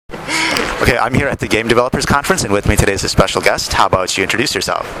Okay, I'm here at the Game Developers Conference, and with me today is a special guest. How about you introduce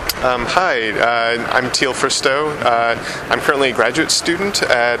yourself? Hi, I'm Teal Fristow. I'm currently a graduate student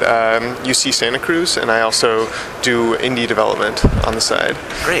at UC Santa Cruz, and I also do indie development on the side.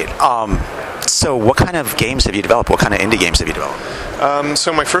 Great. So what kind of games have you developed? What kind of indie games have you developed?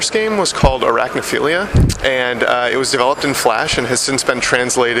 So my first game was called Arachnophilia, and it was developed in Flash and has since been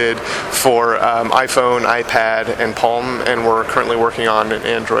translated for iPhone, iPad, and Palm, and we're currently working on an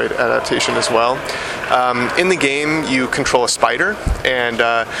Android adaptation as well. In the game, you control a spider, and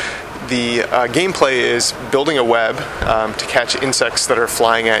the gameplay is building a web to catch insects that are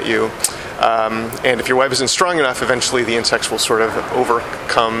flying at you. And if your web isn't strong enough, eventually the insects will sort of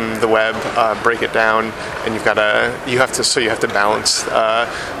overcome the web, break it down, and you have to balance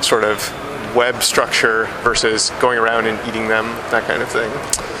sort of web structure versus going around and eating them, that kind of thing.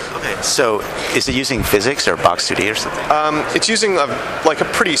 Okay, so is it using physics or Box 2D or something? It's using a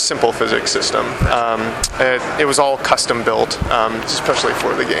pretty simple physics system. It was all custom built, especially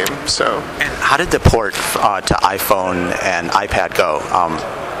for the game. So. And how did the port to iPhone and iPad go?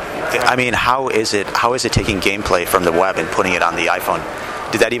 I mean, how is it taking gameplay from the web and putting it on the iPhone?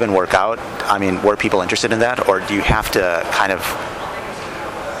 Did that even work out? I mean, were people interested in that, or do you have to kind of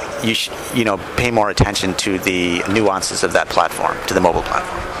pay more attention to the nuances of that platform, to the mobile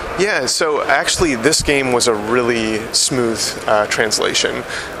platform? Yeah, so actually this game was a really smooth translation.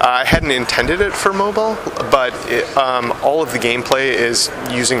 I hadn't intended it for mobile, but all of the gameplay is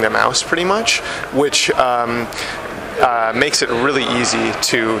using the mouse pretty much, which makes it really easy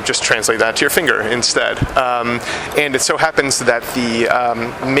to just translate that to your finger instead. And it so happens that the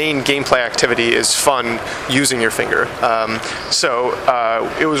main gameplay activity is fun using your finger. So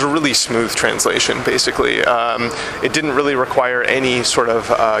it was a really smooth translation, basically. It didn't really require any sort of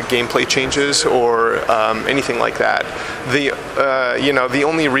gameplay changes or anything like that. The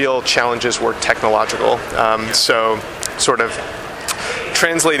only real challenges were technological. So sort of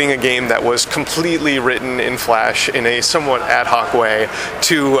translating a game that was completely written in Flash in a somewhat ad hoc way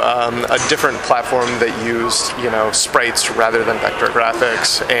to a different platform that used, sprites rather than vector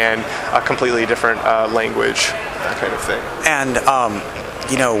graphics and a completely different language, that kind of thing.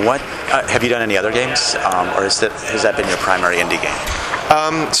 And what have you done any other games, or has that been your primary indie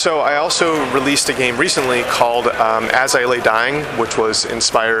game? So I also released a game recently called As I Lay Dying, which was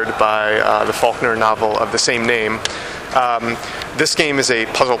inspired by the Faulkner novel of the same name. This game is a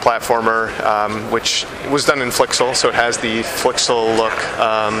puzzle platformer, which was done in Flixel, so it has the Flixel look,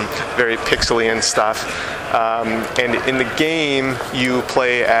 very pixely and stuff. And in the game, you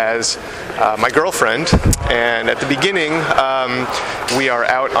play as my girlfriend, and at the beginning, we are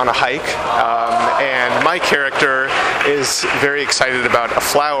out on a hike, and my character is very excited about a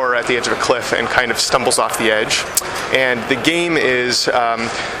flower at the edge of a cliff and kind of stumbles off the edge. And the game is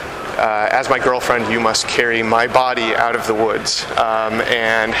as my girlfriend, you must carry my body out of the woods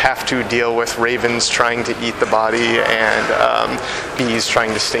and have to deal with ravens trying to eat the body and bees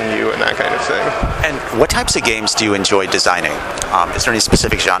trying to sting you and that kind of thing. And what types of games do you enjoy designing? Is there any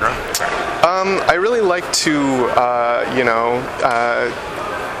specific genre? I really like to,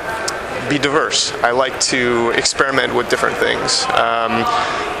 be diverse. I like to experiment with different things.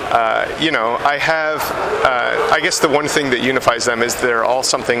 I guess the one thing that unifies them is they're all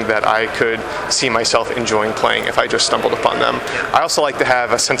something that I could see myself enjoying playing if I just stumbled upon them. I also like to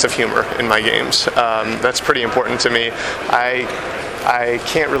have a sense of humor in my games. That's pretty important to me. I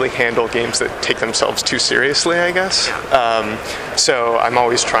can't really handle games that take themselves too seriously, I guess. So I'm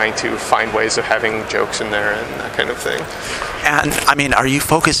always trying to find ways of having jokes in there and that kind of thing. And, I mean, are you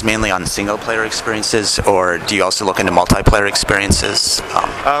focused mainly on single-player experiences, or do you also look into multiplayer experiences?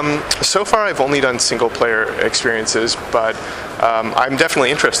 So far, I've only done single-player experiences, but I'm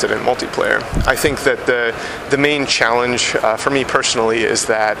definitely interested in multiplayer. I think that the main challenge for me personally is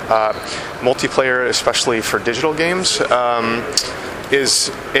that multiplayer, especially for digital games,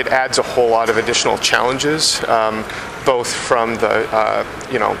 it adds a whole lot of additional challenges, both from the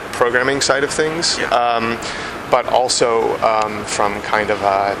programming side of things, but also from kind of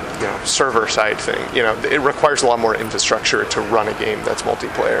a server side thing. It requires a lot more infrastructure to run a game that's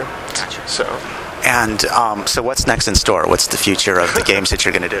multiplayer. Gotcha. So. And so what's next in store? What's the future of the games that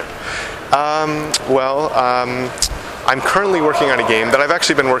you're going to do? I'm currently working on a game that I've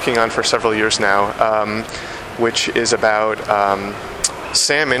actually been working on for several years now, which is about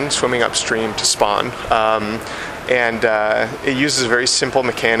salmon swimming upstream to spawn. And it uses a very simple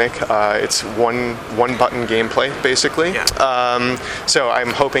mechanic. It's one button gameplay, basically. Yeah. So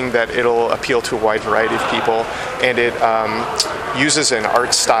I'm hoping that it'll appeal to a wide variety of people. And it uses an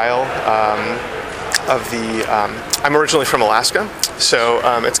art style I'm originally from Alaska, so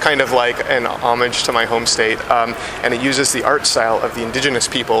it's kind of like an homage to my home state, and it uses the art style of the indigenous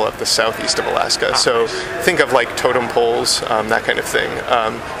people of the southeast of Alaska. So think of like totem poles, that kind of thing.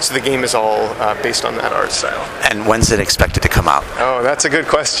 So the game is all based on that art style. And when's it expected to come out? Oh, that's a good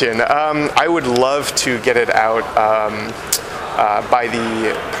question. I would love to get it out by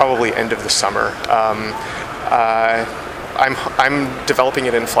the probably end of the summer. I'm developing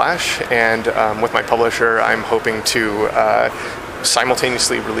it in Flash, and with my publisher, I'm hoping to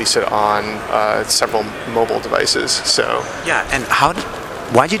simultaneously release it on several mobile devices. So yeah, and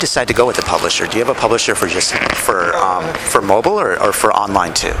why'd you decide to go with the publisher? Do you have a publisher for just for mobile or for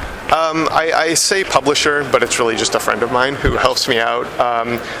online too? I say publisher, but it's really just a friend of mine who helps me out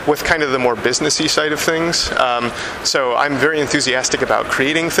with kind of the more businessy side of things. So I'm very enthusiastic about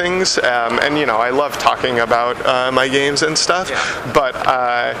creating things, and I love talking about my games and stuff. Yeah. But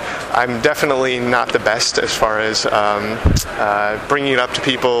I'm definitely not the best as far as bringing it up to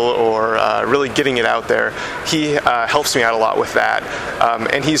people or really getting it out there. He helps me out a lot with that,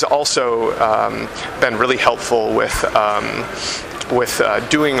 and he's also been really helpful with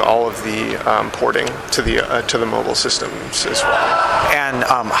doing all of the porting to the mobile systems as well. And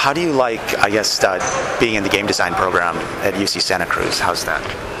how do you like, I guess, being in the game design program at UC Santa Cruz? How's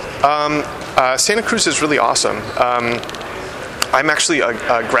that? Santa Cruz is really awesome. I'm actually a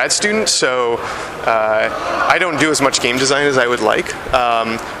grad student, so I don't do as much game design as I would like,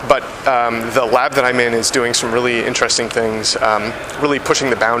 but the lab that I'm in is doing some really interesting things, really pushing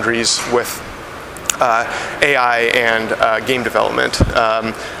the boundaries with AI and game development,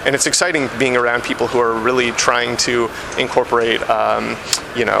 and it's exciting being around people who are really trying to incorporate,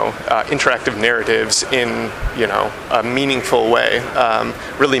 interactive narratives in, a meaningful way,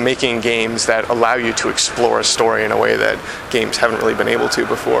 really making games that allow you to explore a story in a way that games haven't really been able to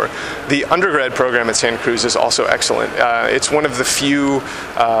before. The undergrad program at Santa Cruz is also excellent. It's one of the few,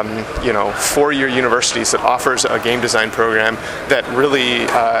 four-year universities that offers a game design program that really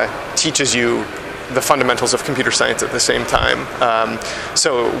teaches you the fundamentals of computer science at the same time.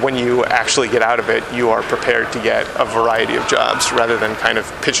 So when you actually get out of it, you are prepared to get a variety of jobs rather than kind of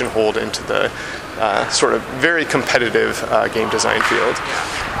pigeonholed into the sort of very competitive game design field.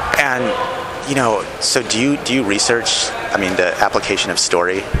 And so do you research, the application of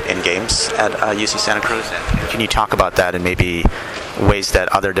story in games at UC Santa Cruz? Can you talk about that and maybe ways that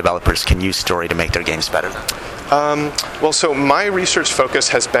other developers can use story to make their games better? So my research focus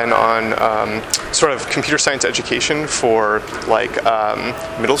has been on sort of computer science education for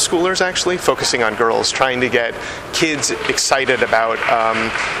middle schoolers, actually, focusing on girls, trying to get kids excited about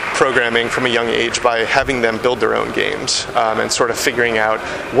programming from a young age by having them build their own games and sort of figuring out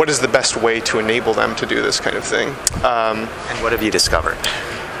what is the best way to enable them to do this kind of thing. And what have you discovered?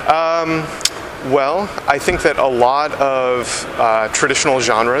 Well, I think that a lot of traditional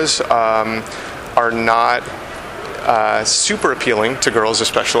genres are not super appealing to girls,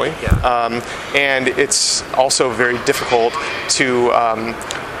 especially, and it's also very difficult to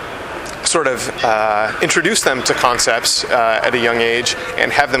sort of introduce them to concepts at a young age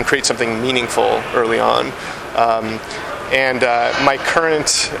and have them create something meaningful early on. And my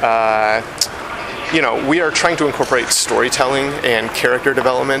current we are trying to incorporate storytelling and character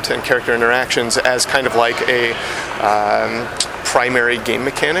development and character interactions as kind of like a primary game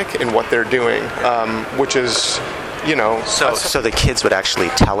mechanic in what they're doing, which is, So the kids would actually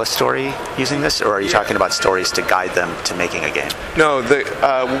tell a story using this, or are you talking about stories to guide them to making a game? No,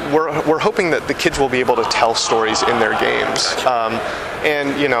 we're hoping that the kids will be able to tell stories in their games,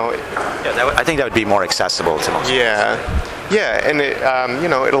 I think that would be more accessible to most people. Yeah, and it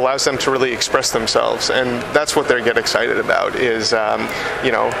it allows them to really express themselves, and that's what they get excited about is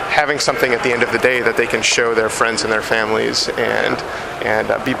having something at the end of the day that they can show their friends and their families and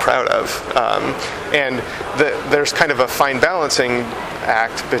be proud of. And there's kind of a fine balancing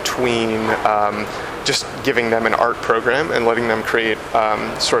act between just giving them an art program and letting them create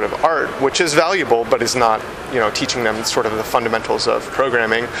sort of art, which is valuable, but is not, teaching them sort of the fundamentals of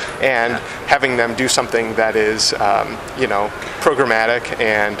programming, and having them do something that is, programmatic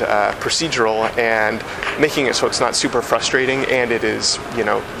and procedural, and making it so it's not super frustrating and it is,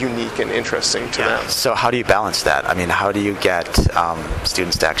 unique and interesting to them. So how do you balance that? How do you get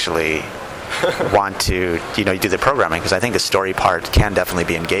students to actually want to do the programming, because I think the story part can definitely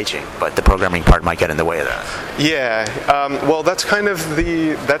be engaging, but the programming part might get in the way of that. Yeah, well, that's kind of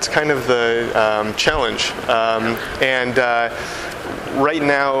the challenge, and right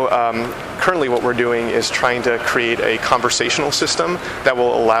now, currently what we're doing is trying to create a conversational system that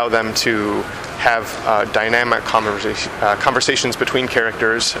will allow them to have dynamic conversations between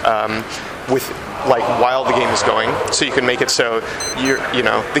characters with like while the game is going. So you can make it so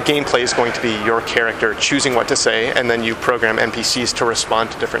the gameplay is going to be your character choosing what to say, and then you program NPCs to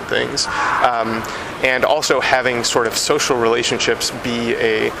respond to different things. And also having sort of social relationships be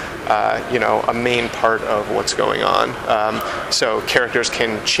a main part of what's going on. So characters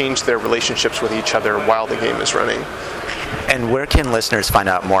can change their relationships with each other while the game is running. And where can listeners find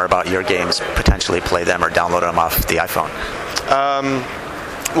out more about your games, potentially play them or download them off the iPhone?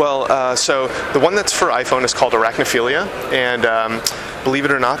 So the one that's for iPhone is called Arachnophilia, and believe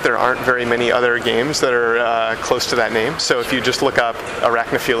it or not, there aren't very many other games that are close to that name. So if you just look up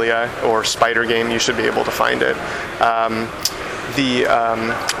Arachnophilia or Spider Game, you should be able to find it.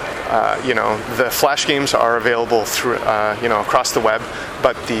 The Flash games are available through, across the web,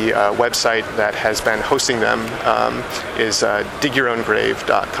 but the website that has been hosting them is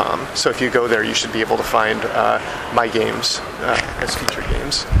digyourowngrave.com. So if you go there, you should be able to find my games as featured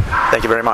games. Thank you very much.